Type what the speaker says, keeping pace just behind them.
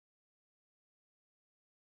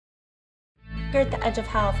Here at the Edge of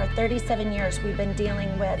Hell for 37 years, we've been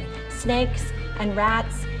dealing with snakes and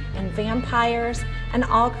rats and vampires and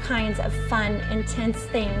all kinds of fun, intense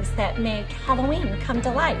things that make Halloween come to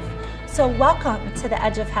life. So welcome to the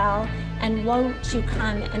Edge of Hell, and won't you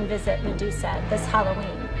come and visit Medussa this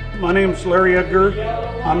Halloween? My name's Larry Edgar.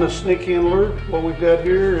 I'm the snake handler. What we've got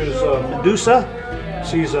here is Medussa.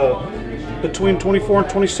 She's between 24 and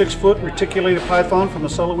 26 foot reticulated python from the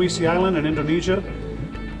Sulawesi Island in Indonesia.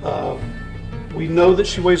 We know that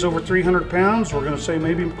she weighs over 300 pounds. We're going to say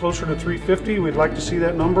maybe closer to 350. We'd like to see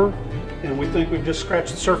that number. And we think we've just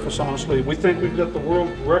scratched the surface, honestly. We think we've got the world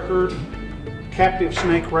record captive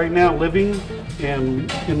snake right now living. And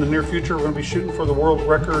in the near future, we're going to be shooting for the world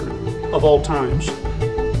record of all times.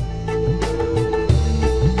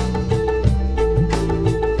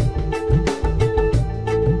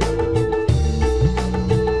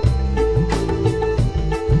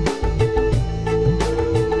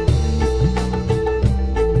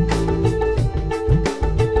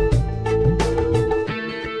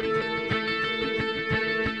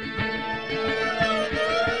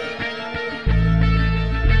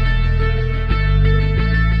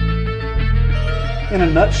 In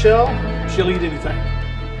a nutshell, she'll eat anything.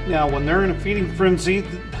 Now, when they're in a feeding frenzy,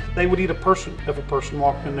 they would eat a person if a person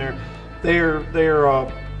walked in there. They're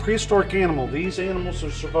a prehistoric animal. These animals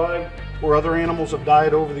have survived where other animals have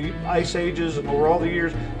died over the ice ages, and over all the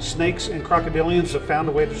years, snakes and crocodilians have found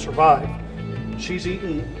a way to survive. She's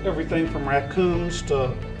eaten everything from raccoons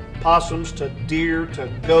to possums to deer to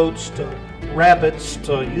goats to rabbits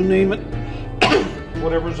to you name it.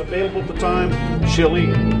 Whatever's available at the time, she'll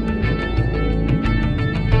eat.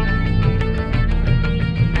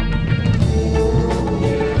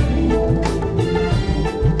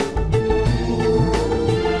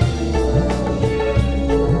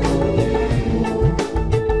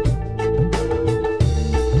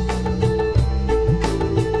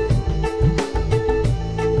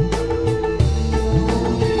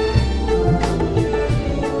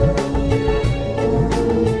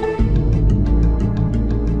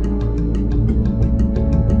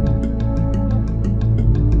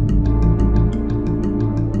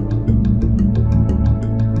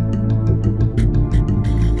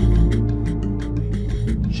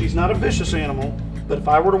 She's not a vicious animal, but if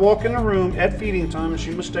I were to walk in the room at feeding time and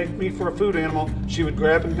she mistake me for a food animal, she would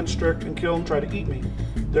grab and constrict and kill and try to eat me.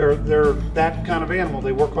 They're that kind of animal.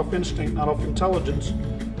 They work off instinct, not off intelligence.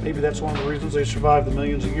 Maybe that's one of the reasons they survived the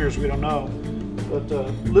millions of years, we don't know. But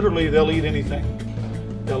literally, they'll eat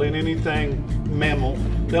anything. They'll eat anything mammal.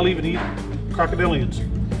 They'll even eat crocodilians.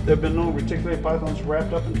 There have been known reticulated pythons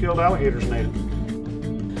wrapped up and killed alligators and ate them.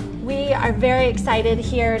 We are very excited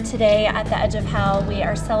here today at the Edge of Hell. We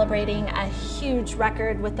are celebrating a huge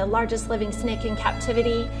record with the largest living snake in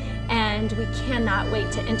captivity, and we cannot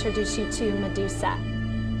wait to introduce you to Medussa.